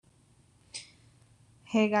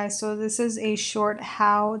Hey guys, so this is a short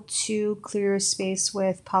how to clear your space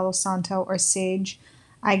with Palo Santo or Sage.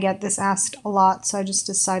 I get this asked a lot, so I just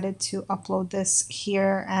decided to upload this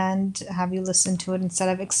here and have you listen to it instead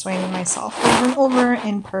of explaining myself over and over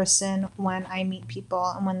in person when I meet people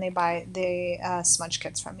and when they buy the smudge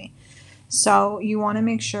kits from me. So you want to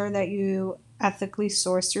make sure that you ethically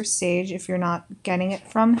source your sage if you're not getting it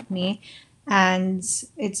from me, and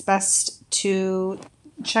it's best to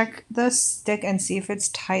check the stick and see if it's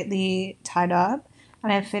tightly tied up.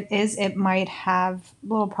 And if it is, it might have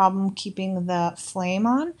a little problem keeping the flame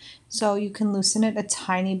on. So you can loosen it a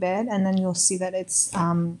tiny bit and then you'll see that it's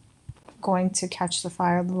going to catch the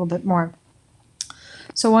fire a little bit more.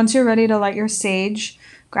 So once you're ready to light your sage,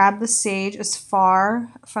 grab the sage as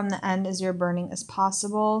far from the end as you're burning as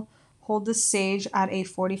possible. Hold the sage at a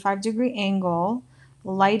 45-degree angle,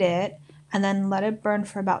 light it, and then let it burn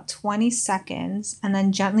for about 20 seconds, and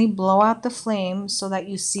then gently blow out the flame so that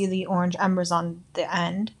you see the orange embers on the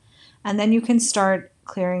end. And then you can start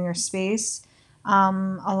clearing your space. A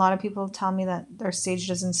lot of people tell me that their sage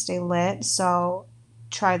doesn't stay lit, so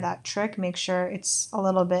try that trick. Make sure it's a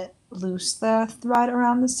little bit loose, the thread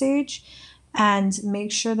around the sage, and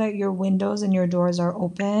make sure that your windows and your doors are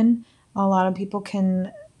open. A lot of people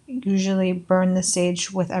can usually burn the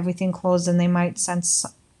sage with everything closed and they might sense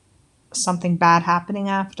something bad happening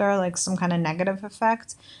after, like some kind of negative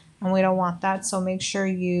effect, and we don't want that. So make sure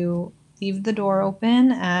you leave the door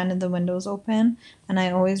open and the windows open. And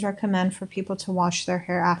I always recommend for people to wash their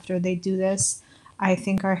hair after they do this. I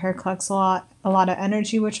think our hair collects a lot of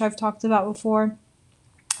energy, which I've talked about before.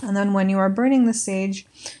 And then when you are burning the sage,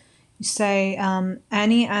 you say,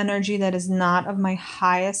 any energy that is not of my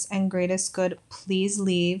highest and greatest good, please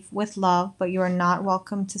leave with love, but you are not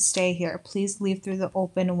welcome to stay here. Please leave through the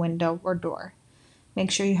open window or door. Make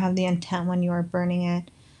sure you have the intent when you are burning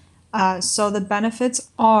it. So the benefits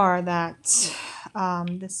are that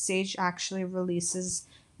the sage actually releases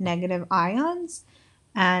negative ions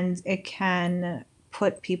and it can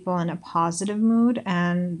put people in a positive mood.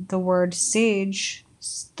 And the word sage,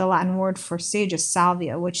 the Latin word for sage is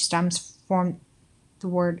salvia, which stems from the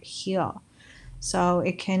word heal. So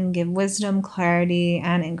it can give wisdom, clarity,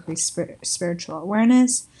 and increase spiritual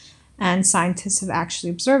awareness. And scientists have actually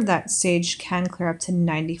observed that sage can clear up to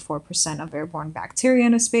 94% of airborne bacteria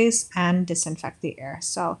in a space and disinfect the air.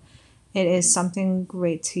 So it is something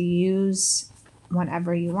great to use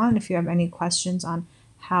whenever you want. If you have any questions on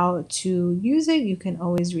how to use it, you can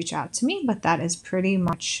always reach out to me. But that is pretty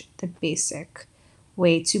much the basic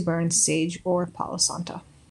way to burn sage or Palo Santo.